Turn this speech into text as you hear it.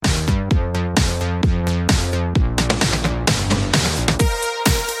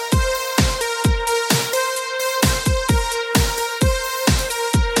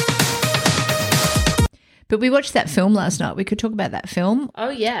But we watched that film last night. We could talk about that film. Oh,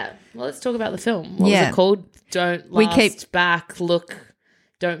 yeah. Well, let's talk about the film. What was it called? Don't back, look,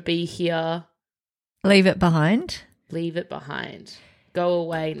 don't be here. Leave it behind. Leave it behind. Go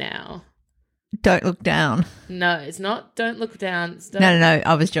away now. Don't look down. No, it's not don't look down. It's No.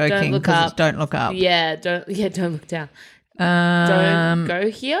 I was joking because it's don't look up. Yeah, don't look down. Don't go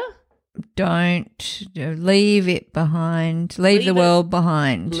here. Don't leave it behind. Leave the world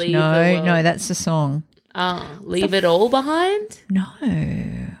behind. No, that's the song. Leave it all behind? No.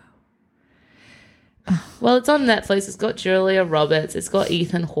 Well, it's on Netflix. It's got Julia Roberts. It's got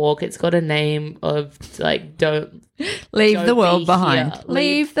Ethan Hawke. It's got a name of don't leave the world behind.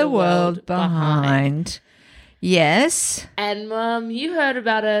 Leave the world behind. Yes. And you heard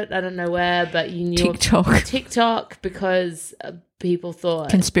about it. I don't know where, but you knew TikTok because people thought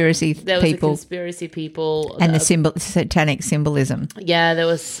conspiracy people and the satanic symbolism. Yeah, there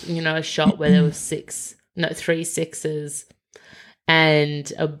was a shot where there was 3 sixes. And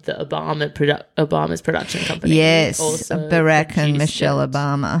the Obama's production company. Yes, Barack and Michelle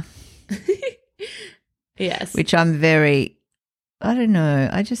Obama. Yes. Which I don't know.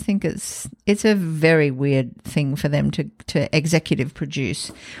 I just think it's a very weird thing for them to executive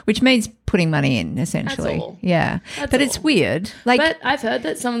produce, which means putting money in, essentially. That's all. Yeah. But it's weird. But I've heard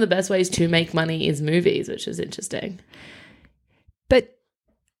that some of the best ways to make money is movies, which is interesting. But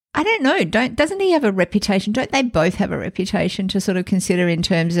I don't know. Doesn't he have a reputation? Don't they both have a reputation to sort of consider in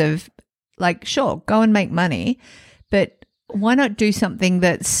terms of like, sure, go and make money, but why not do something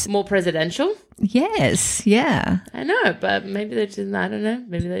that's more presidential? Yes, yeah. I know, but maybe they didn't. I don't know.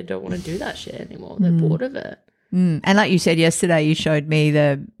 Maybe they don't want to do that shit anymore. They're bored of it. And like you said yesterday, you showed me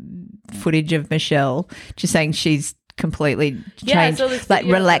the footage of Michelle just saying she's completely changed,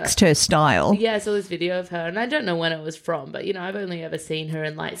 relaxed her style. Yeah, I saw this video of her, and I don't know when it was from, but I've only ever seen her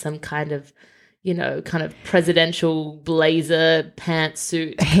in like some kind of presidential blazer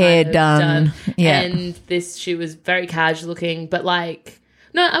pantsuit, hair done. Yeah, and she was very casual looking, but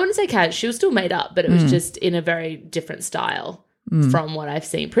no, I wouldn't say casual. She was still made up, but it was just in a very different style from what I've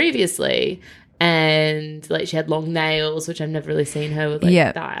seen previously. And she had long nails, which I've never really seen her with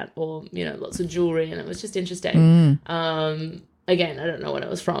that, or lots of jewelry, and it was just interesting. Again, I don't know when it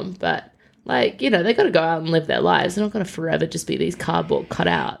was from, but they got to go out and live their lives. They're not going to forever just be these cardboard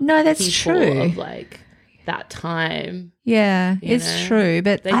cutout. No, that's true. Of that time. Yeah, it's true,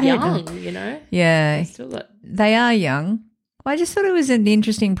 but they're young. Yeah, they are young. Well, I just thought it was an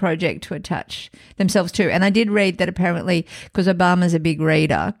interesting project to attach themselves to. And I did read that apparently, because Obama's a big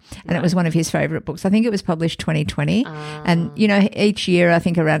reader and it was one of his favourite books. I think it was published 2020. And, each year, I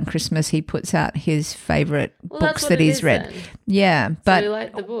think around Christmas, he puts out his favourite books that he's read. Then. Yeah. But so you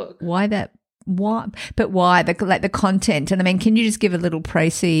like the book. Why? But why? The content. And I mean, can you just give a little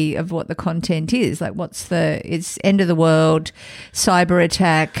précis of what the content is? Like it's end of the world, cyber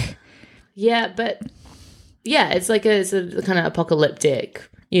attack. Yeah, but... Yeah, it's a kind of apocalyptic,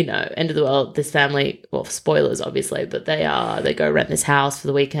 end of the world. This family, well, spoilers obviously, but they go rent this house for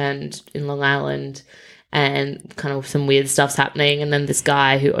the weekend in Long Island, and kind of some weird stuff's happening. And then this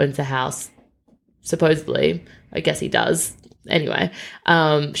guy who owns the house, supposedly, I guess he does anyway,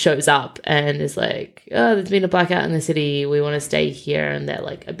 shows up and is like, oh, there's been a blackout in the city. We want to stay here. And they're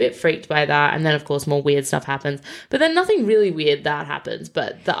a bit freaked by that. And then, of course, more weird stuff happens. But then nothing really weird that happens.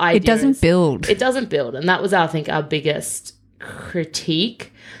 But the idea It doesn't build. It doesn't build. And that was, I think, our biggest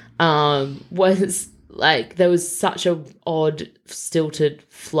critique was there was such a odd, stilted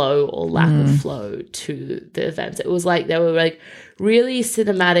flow or lack of flow to the events. It was they were really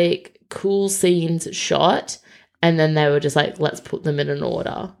cinematic, cool scenes shot. And then they were just let's put them in an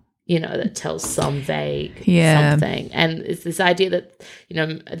order, that tells some vague something. And it's this idea that,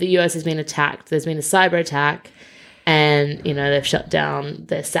 the US has been attacked. There's been a cyber attack and, they've shut down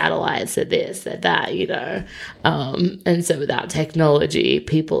their satellites, they're this, they're that, And so without technology,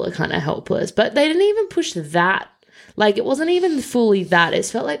 people are kind of helpless. But they didn't even push that. It wasn't even fully that. It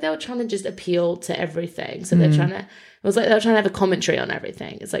felt like they were trying to just appeal to everything. So they're trying to... It was they were trying to have a commentary on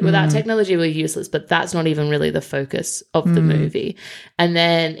everything. It's without technology, we're useless, but that's not even really the focus of the movie. And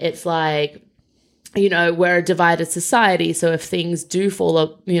then it's we're a divided society. So if things do fall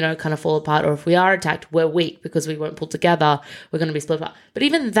apart, or if we are attacked, we're weak because we won't pull together. We're going to be split apart. But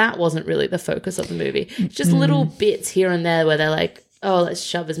even that wasn't really the focus of the movie. It's just little bits here and there where they're oh, let's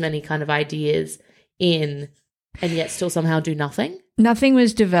shove as many kind of ideas in and yet still somehow do nothing. Nothing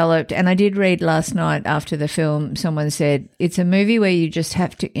was developed, and I did read last night after the film, someone said it's a movie where you just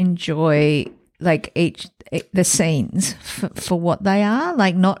have to enjoy the scenes for what they are,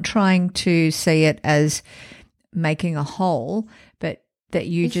 not trying to see it as making a whole, but that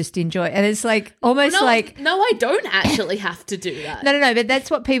you just enjoy. And it's like almost No, I don't actually have to do that. No, but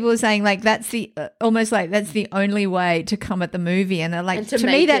that's what people are saying. Like that's the almost like that's the only way to come at the movie. And they're like, And to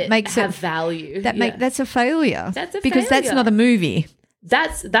me that makes have it value. That's a failure. That's a because that's failure. not a movie.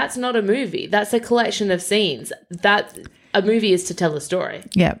 That's not a movie. That's a collection of scenes. That a movie is to tell a story.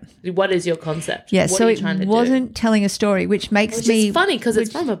 Yeah. What is your concept? Yeah. What So are you it trying to wasn't telling a story, which makes me is funny because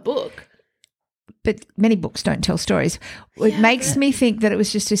it's from a book. But many books don't tell stories. It makes me think that it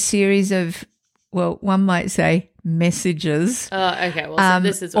was just a series of, well, one might say messages. Oh, okay. Well, so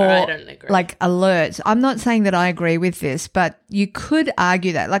this is where I don't agree. Like alerts. I'm not saying that I agree with this, but you could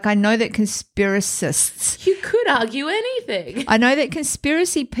argue that. Like I know that conspiracists. You could argue anything. I know that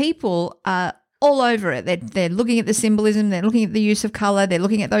conspiracy people are all over it. They're looking at the symbolism. They're looking at the use of colour. They're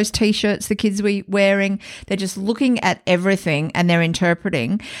looking at those T-shirts the kids were wearing. They're just looking at everything and they're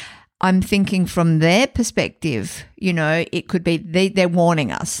interpreting. I'm thinking from their perspective, it could be they're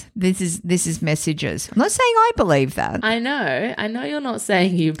warning us. This is messages. I'm not saying I believe that. I know you're not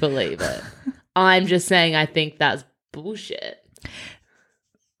saying you believe it. I'm just saying I think that's bullshit.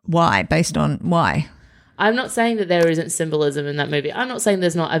 Why? Based on why? I'm not saying that there isn't symbolism in that movie. I'm not saying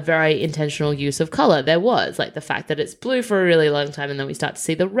there's not a very intentional use of color. There was, like the fact that it's blue for a really long time and then we start to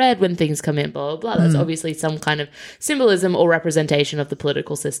see the red when things come in, blah, blah, blah. That's obviously some kind of symbolism or representation of the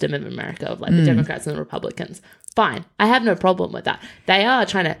political system of America, of like the Democrats and the Republicans. Fine. I have no problem with that. They are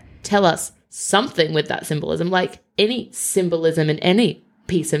trying to tell us something with that symbolism, like any symbolism in any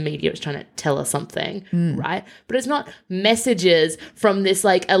piece of media is trying to tell us something, right? But it's not messages from this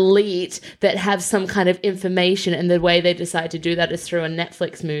like elite that have some kind of information, and the way they decide to do that is through a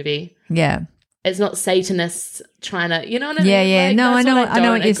Netflix movie. Yeah. It's not Satanists trying to, you know what I mean? Yeah. Like, No, I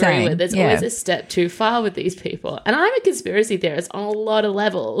know what you're saying. With. There's always a step too far with these people. And I'm a conspiracy theorist on a lot of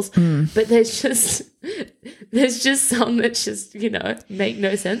levels, but there's just some that just, make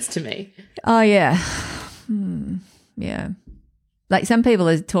no sense to me. Oh, yeah. Yeah. Like some people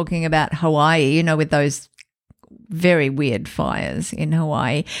are talking about Hawaii, with those very weird fires in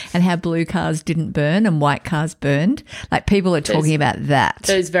Hawaii and how blue cars didn't burn and white cars burned. Like people are talking about that.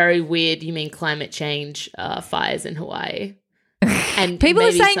 Those very weird, you mean climate change fires in Hawaii. And people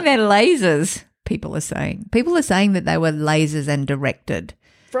are saying they're lasers. People are saying that they were lasers and directed.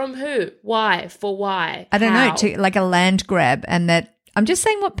 From who? Why? For why? I don't know, like a land grab, and that I'm just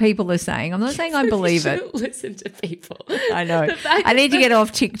saying what people are saying. I'm not saying I believe it. Listen to people. I know. I need to get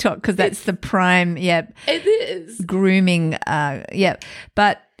off TikTok because that's the prime, It is. Grooming,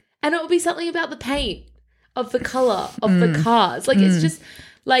 But and it will be something about the paint, of the colour, of the cars. Like it's just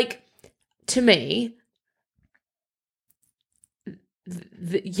like, to me,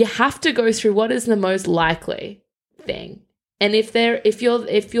 you have to go through what is the most likely thing. And if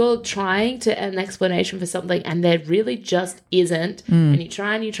you're trying to an explanation for something and there really just isn't, and you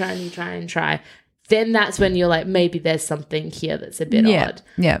try, then that's when you're like, maybe there's something here that's a bit odd.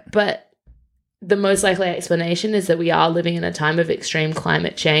 Yeah. But the most likely explanation is that we are living in a time of extreme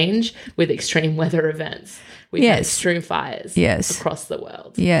climate change with extreme weather events, with extreme fires across the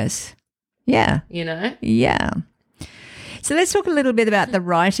world. Yes. Yeah. Yeah. So let's talk a little bit about the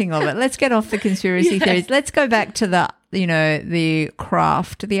writing of it. Let's get off the conspiracy theories. Let's go back to the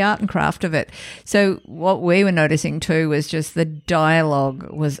craft, the art and craft of it. So what we were noticing too was just the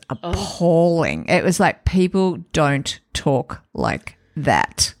dialogue was appalling. It was like people don't talk like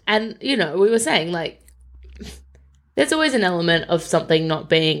that. And, we were saying like there's always an element of something not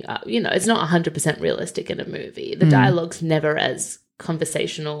being, it's not 100% realistic in a movie. The dialogue's never as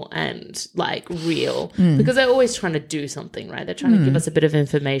conversational and like real because they're always trying to do something, right? They're trying to give us a bit of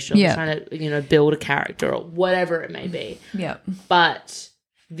information, they're trying to build a character or whatever it may be. But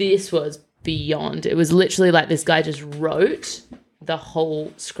this was beyond. It was literally like this guy just wrote the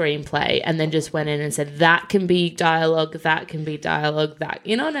whole screenplay and then just went in and said that can be dialogue, that can be dialogue, that,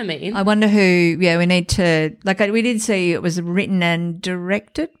 you know what I mean? I wonder who, we need to, we did see it was written and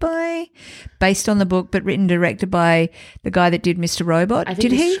directed by, based on the book, but written and directed by the guy that did Mr. Robot. I think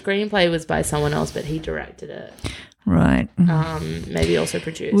did he? The screenplay was by someone else, but he directed it. Right. Maybe also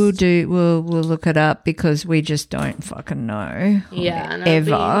produced. We'll look it up because we just don't fucking know. Yeah, and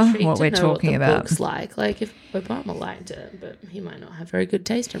ever what we're talking about. Book's like if Obama liked it, but he might not have very good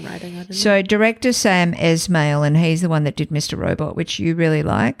taste in writing. I don't know. So director Sam Esmail, and he's the one that did Mr. Robot, which you really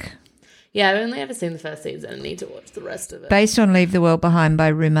like. Yeah, I've only ever seen the first season and need to watch the rest of it. Based on Leave the World Behind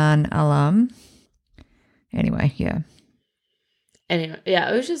by Ruman Alam. Anyway, Anyway,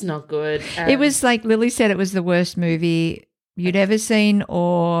 it was just not good. It was like Lily said, it was the worst movie you'd ever seen,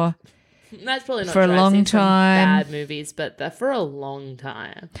 or That's probably not for a true. I've long seen some time. bad movies, but they're for a long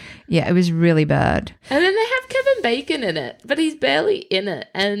time. Yeah, it was really bad. And then they have Kevin Bacon in it, but he's barely in it.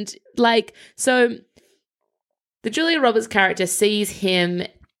 And like, so the Julia Roberts character sees him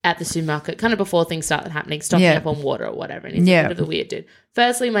at the supermarket kind of before things start happening, stocking up on water or whatever. And he's a bit of a weird dude.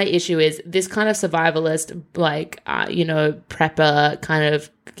 Firstly, my issue is this kind of survivalist, like, prepper kind of,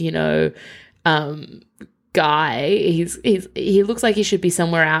 guy. He looks like he should be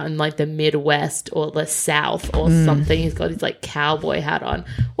somewhere out in like the Midwest or the South or something. He's got his like cowboy hat on.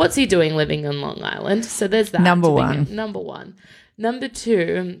 What's he doing living on Long Island? So there's that. Number one. Number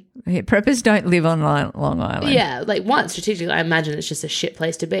two. Yeah, preppers don't live on Long Island. Yeah, like one, strategically, I imagine it's just a shit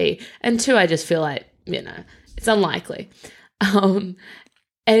place to be. And two, I just feel like, it's unlikely.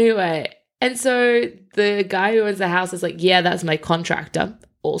 Anyway, and so the guy who owns the house is like, yeah, that's my contractor,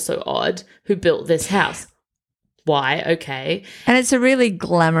 also odd, who built this house. Why? Okay. And it's a really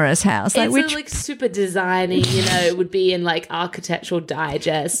glamorous house. It's like super designy, it would be in like Architectural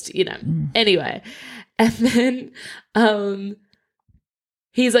Digest, Anyway. And then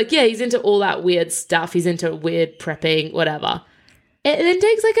he's like, yeah, he's into all that weird stuff. He's into weird prepping, whatever. It then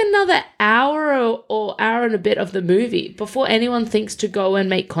takes like another hour or hour and a bit of the movie before anyone thinks to go and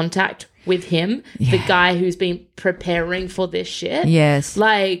make contact with him, the guy who's been preparing for this shit. Yes.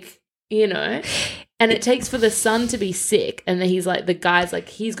 Like, and it takes for the son to be sick, and then he's like, the guy's like,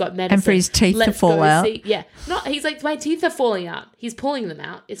 he's got medicine. And for his teeth to fall out. He's like, my teeth are falling out. He's pulling them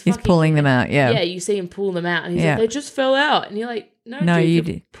out. He's pulling them out, yeah. Yeah, you see him pull them out, and he's like, they just fell out. And you're like, no, dude, you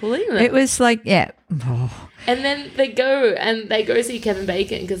did. Pulling them. It was like, yeah. Oh. And then they go see Kevin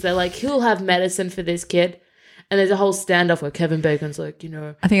Bacon because they're like, he'll have medicine for this kid. And there's a whole standoff where Kevin Bacon's like,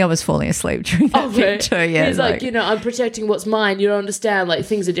 I think I was falling asleep during that bit too, yeah. He's like, I'm protecting what's mine. You don't understand. Like,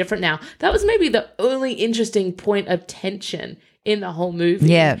 things are different now. That was maybe the only interesting point of tension in the whole movie.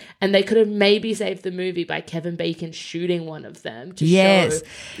 Yeah. And they could have maybe saved the movie by Kevin Bacon shooting one of them to show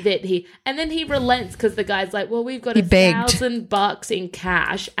that and then he relents because the guy's like, well, we've got $1,000 in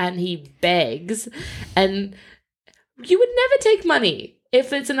cash, and he begs. And you would never take money.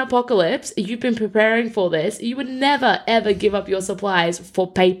 If it's an apocalypse, you've been preparing for this, you would never, ever give up your supplies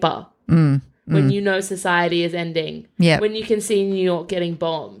for paper when you know society is ending. Yeah. When you can see New York getting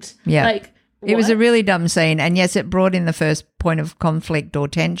bombed. Yeah. Like, it was a really dumb scene, and yes, it brought in the first point of conflict or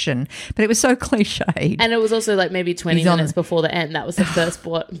tension, but it was so cliched. And it was also like maybe 20 minutes before the end. That was the first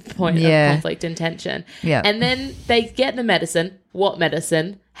point of conflict and tension. Yeah. And then they get the medicine. What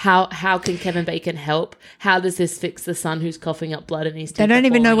medicine? How can Kevin Bacon help? How does this fix the son who's coughing up blood and he's They don't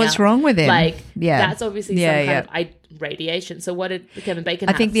even know what's wrong with him. Like, that's obviously some kind of radiation. So what did Kevin Bacon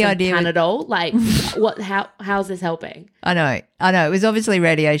have? I think the idea Panadol? Like, how's this helping? I know. It was obviously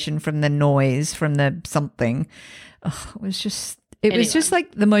radiation from the noise, from the something. Oh, it was just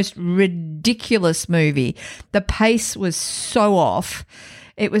like the most ridiculous movie. The pace was so off.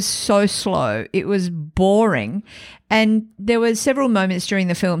 It was so slow. It was boring. And there were several moments during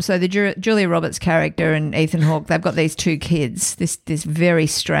the film. So the Julia Roberts character and Ethan Hawke, they've got these two kids, this very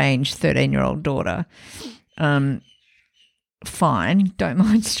strange 13-year-old daughter. Fine, don't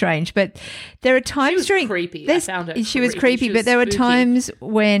mind strange, but there are times she was creepy. I found her she was creepy, but there were times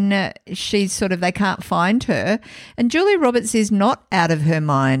when she's they can't find her, and Julia Roberts is not out of her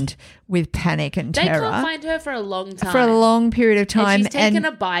mind with panic and terror. They can't find her for a long time. For a long period of time. And she's taken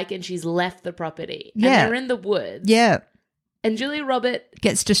a bike and she's left the property. And they're in the woods. Yeah. And Julia Roberts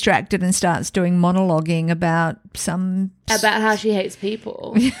gets distracted and starts doing monologuing about how she hates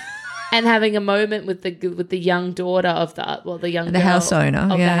people. And having a moment with the young daughter of the house owner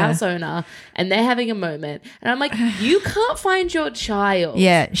the house owner, and they're having a moment, and I'm like, you can't find your child.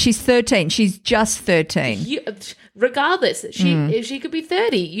 Yeah, she's 13. She's just 13. Regardless, if she could be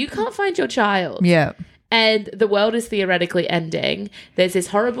 30, you can't find your child. Yeah. And the world is theoretically ending. There's this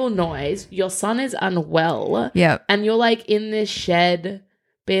horrible noise. Your son is unwell. Yeah. And you're like in this shed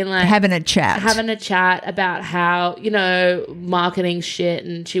being like having a chat about how, marketing shit,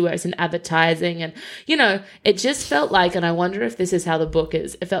 and she works in advertising, and it just felt like, and I wonder if this is how the book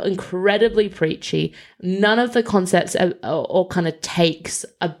is, it felt incredibly preachy. None of the concepts or kind of takes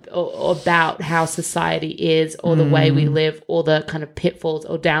about how society is or the way we live or the kind of pitfalls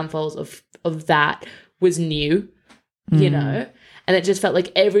or downfalls of that was new, And it just felt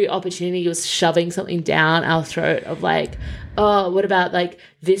like every opportunity was shoving something down our throat of like, oh, what about like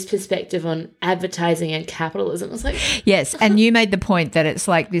this perspective on advertising and capitalism? I was like, yes. And you made the point that it's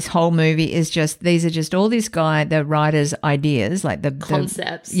like this whole movie is these are just all this guy, the writer's ideas, like the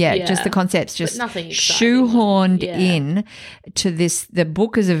concepts. Just the concepts, just nothing shoehorned in to this, the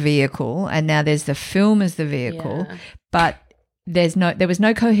book as a vehicle. And now there's the film as the vehicle. But there was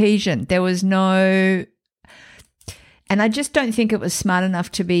no cohesion. There was no, and I just don't think it was smart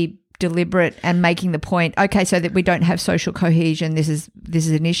enough to be deliberate and making the point, okay, so that we don't have social cohesion, this is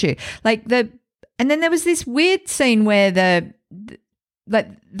an issue. And then there was this weird scene where the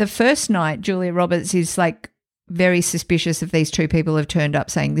first night Julia Roberts is like very suspicious of these two people who've turned up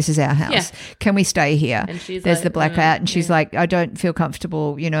saying, this is our house. Yeah. Can we stay here? And she's There's like, the blackout and she's like, I don't feel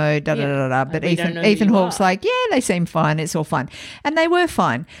comfortable, da-da-da-da. But Ethan Hawke's like, yeah, they seem fine. It's all fine. And they were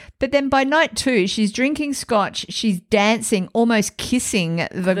fine. But then by night 2, she's drinking scotch. She's dancing, almost kissing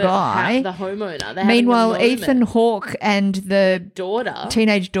the guy. The homeowner. Meanwhile, Ethan Hawke and the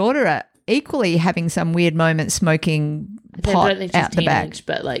teenage daughter are equally having some weird moment smoking pot out the back,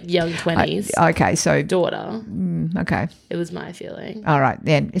 but like young 20s. Okay, so daughter. Okay, it was my feeling. All right,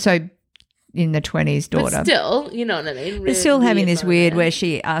 then. So in the 20s, daughter. But still, you know what I mean. But still having this weird where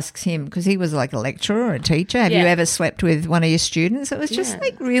she asks him, because he was like a lecturer or a teacher. Have you ever slept with one of your students? It was just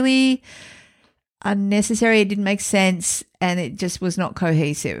like really unnecessary. It didn't make sense, and it just was not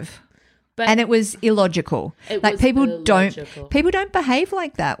cohesive. And it was illogical. People don't behave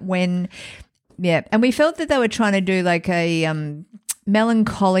like that when. Yeah, and we felt that they were trying to do like a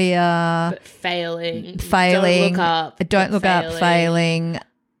melancholia, but failing. Don't look up, failing.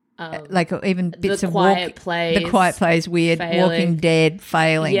 Like even bits of Quiet Place. The Quiet Place, weird, failing. Walking Dead,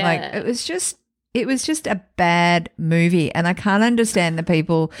 failing. Yeah. Like it was just a bad movie, and I can't understand the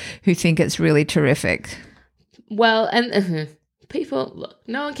people who think it's really terrific. Well, and people, look,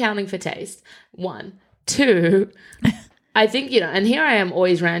 no accounting for taste. 1, 2. I think, and here I am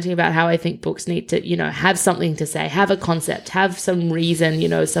always ranting about how I think books need to, have something to say, have a concept, have some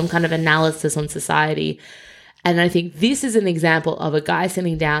reason, some kind of analysis on society. And I think this is an example of a guy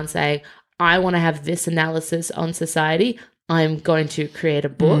sitting down saying, I want to have this analysis on society. I'm going to create a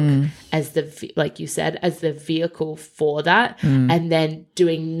book as like you said, as the vehicle for that, and then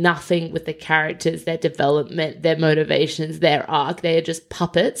doing nothing with the characters, their development, their motivations, their arc. They are just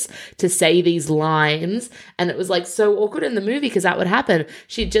puppets to say these lines. And it was like so awkward in the movie because that would happen.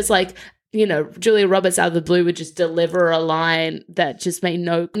 She'd just like, Julia Roberts out of the blue would just deliver a line that just made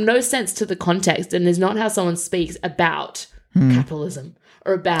no sense to the context and is not how someone speaks about capitalism.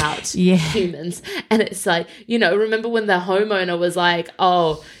 Or about humans. And it's like, remember when the homeowner was like,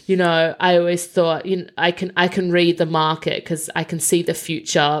 oh, I always thought, I can read the market because I can see the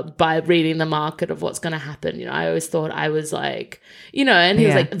future by reading the market of what's going to happen. I always thought I was like, and he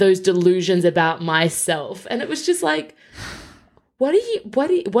was like, those delusions about myself. And it was just like, what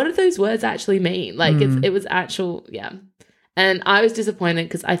do those words actually mean? Like it was actual, And I was disappointed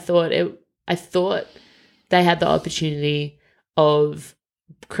because I thought they had the opportunity of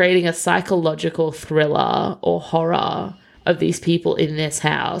creating a psychological thriller or horror of these people in this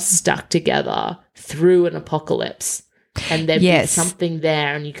house stuck together through an apocalypse, and there'd be something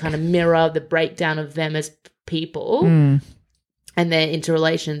there, and you kind of mirror the breakdown of them as people and their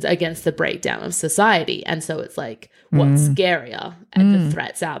interrelations against the breakdown of society. And so it's like, what's scarier, and the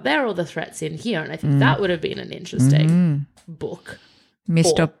threats out there or the threats in here? And I think that would have been an interesting book.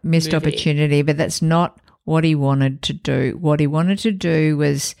 Missed opportunity, but that's not what he wanted to do. What he wanted to do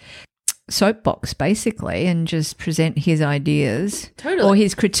was soapbox, basically, and just present his ideas or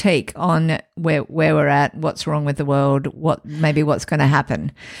his critique on where we're at, what's wrong with the world, what's going to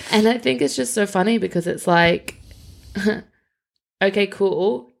happen. And I think it's just so funny because it's like, okay,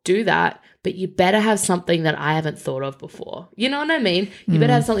 cool, do that, but you better have something that I haven't thought of before. You know what I mean? You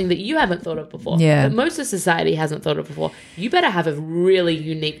better have something that you haven't thought of before. Yeah. That most of society hasn't thought of before. You better have a really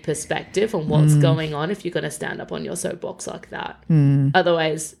unique perspective on what's going on if you're going to stand up on your soapbox like that.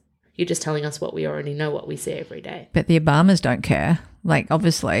 Otherwise, you're just telling us what we already know, what we see every day. But the Obamas don't care, like,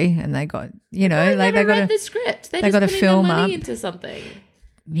 obviously, and they got, they got the script. They got to film their money into something.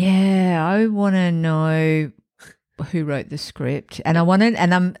 Yeah, I want to know who wrote the script, and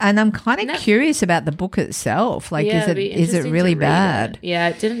I'm kind of curious about the book itself. Like, is it really bad? Yeah,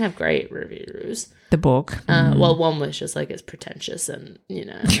 it didn't have great reviews. The book. Well, one was just like it's pretentious, and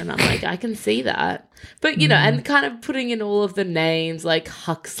and I'm like, I can see that, but and kind of putting in all of the names like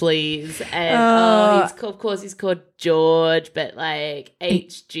Huxley's, and he's called George, but like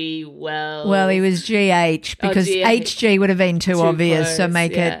H.G. Wells. Well, he was G.H. because H.G. would have been too obvious, close, so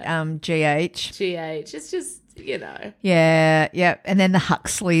make it G.H. G.H. It's just. Yeah. And then the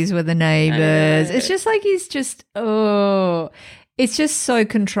Huxleys were the neighbours. It's just like it's just so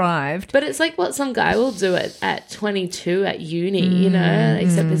contrived. But it's like what some guy will do at 22 at uni,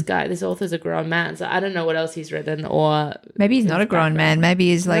 except this author's a grown man. So I don't know what else he's written, or maybe he's not a grown man. Maybe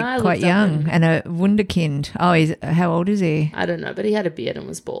he's like quite young and a wunderkind. Oh, how old is he? I don't know, but he had a beard and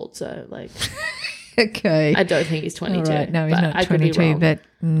was bald, so like Okay. I don't think he's 22. All right. No, he's but not I could be 22,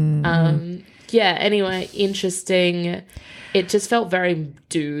 wrong. but Yeah, anyway, interesting. It just felt very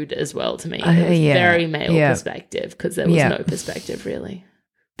dude as well to me. It was very male perspective because there was no perspective really.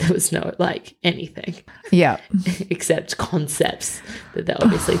 There was no like anything. Yeah. Except concepts that they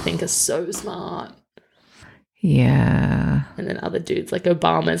obviously think are so smart. Yeah. And then other dudes like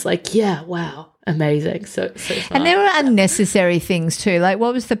Obama's like, yeah, wow, amazing. So smart. And there were unnecessary things too. Like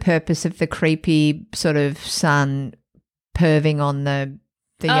what was the purpose of the creepy sort of son perving on the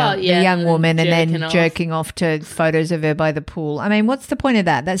young woman and then jerking off to photos of her by the pool? I mean, what's the point of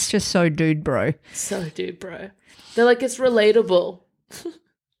that? That's just so dude bro. So dude bro. They're like, it's relatable.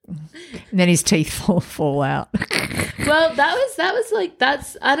 And then his teeth fall out. Well, that was like,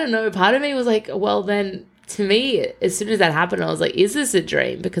 that's, I don't know. Part of me was like, well, then to me, as soon as that happened, I was like, is this a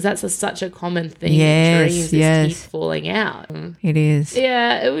dream? Because that's such a common thing in dreams, is teeth falling out. It is.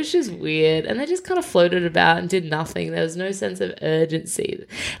 Yeah, it was just weird. And they just kind of floated about and did nothing. There was no sense of urgency.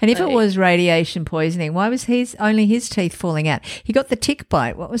 And if it was radiation poisoning, why was only his teeth falling out? He got the tick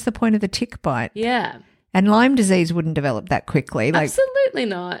bite. What was the point of the tick bite? Yeah. And Lyme disease wouldn't develop that quickly. Like, absolutely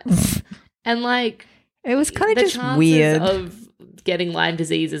not. And like, it was kind of just chances weird. Of getting Lyme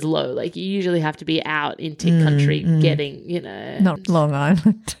disease is low. Like you usually have to be out in tick country getting, not Long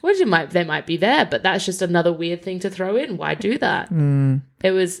Island. Well, they might be there, but that's just another weird thing to throw in. Why do that?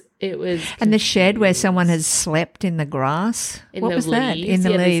 It was. And the shed where someone has slept in the grass. What was that? In the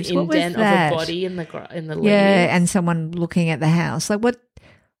leaves. What was that? Of a body in the leaves. Yeah, and someone looking at the house. Like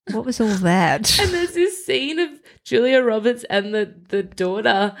what was all that? And there's this scene of Julia Roberts and the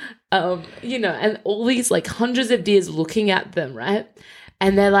daughter, and all these like hundreds of deers looking at them, right?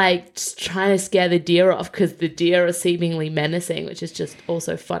 And they're like just trying to scare the deer off because the deer are seemingly menacing, which is just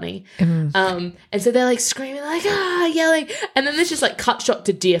also funny. And so they're like screaming, like, yelling. And then there's just like cut shot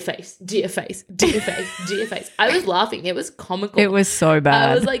to deer face, deer face, deer face, deer face. I was laughing. It was comical. It was so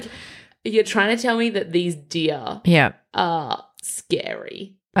bad. I was like, you're trying to tell me that these deer are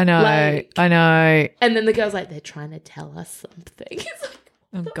scary. I know. I know. And then the girl's like, they're trying to tell us something. It's like,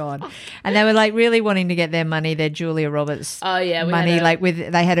 oh God! And they were like really wanting to get their money, their Julia Roberts. Oh yeah, money.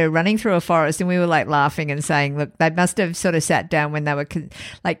 They had her running through a forest, and we were like laughing and saying, "Look, they must have sort of sat down when they were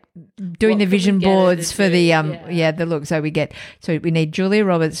like doing the vision boards for the the look." So we need Julia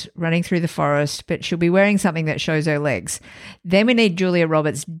Roberts running through the forest, but she'll be wearing something that shows her legs. Then we need Julia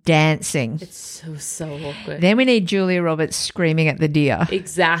Roberts dancing. It's so awkward. Then we need Julia Roberts screaming at the deer.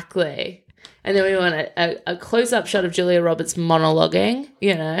 Exactly. And then we want a close-up shot of Julia Roberts monologuing,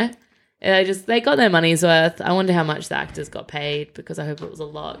 And they got their money's worth. I wonder how much the actors got paid because I hope it was a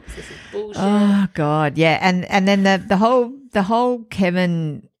lot because this is bullshit. Oh, God, yeah. And then the whole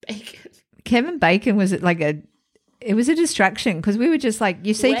Kevin Bacon was like it was a distraction because we were just like,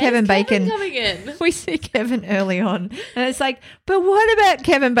 you see Where's Kevin Bacon coming in? We see Kevin early on and it's like, but what about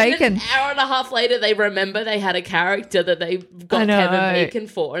Kevin Bacon? An hour and a half later, they remember they had a character that they got Kevin Bacon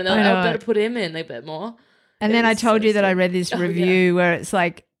for and they're like, I better put him in a bit more. And then I told you that I read this review where it's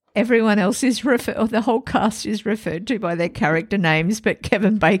like everyone else is the whole cast is referred to by their character names, but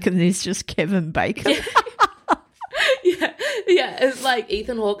Kevin Bacon is just Kevin Bacon. Yeah, it's like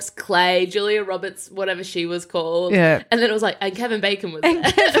Ethan Hawke's Clay, Julia Roberts, whatever she was called. Yeah. And then it was like, and Kevin Bacon was there.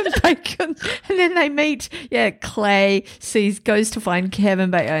 Kevin Bacon. And then they meet, Clay goes to find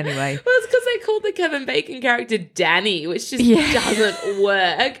Kevin Bacon. Anyway. Well, it's because they called the Kevin Bacon character Danny, which just doesn't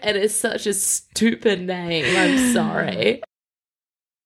work. And it's such a stupid name. I'm sorry.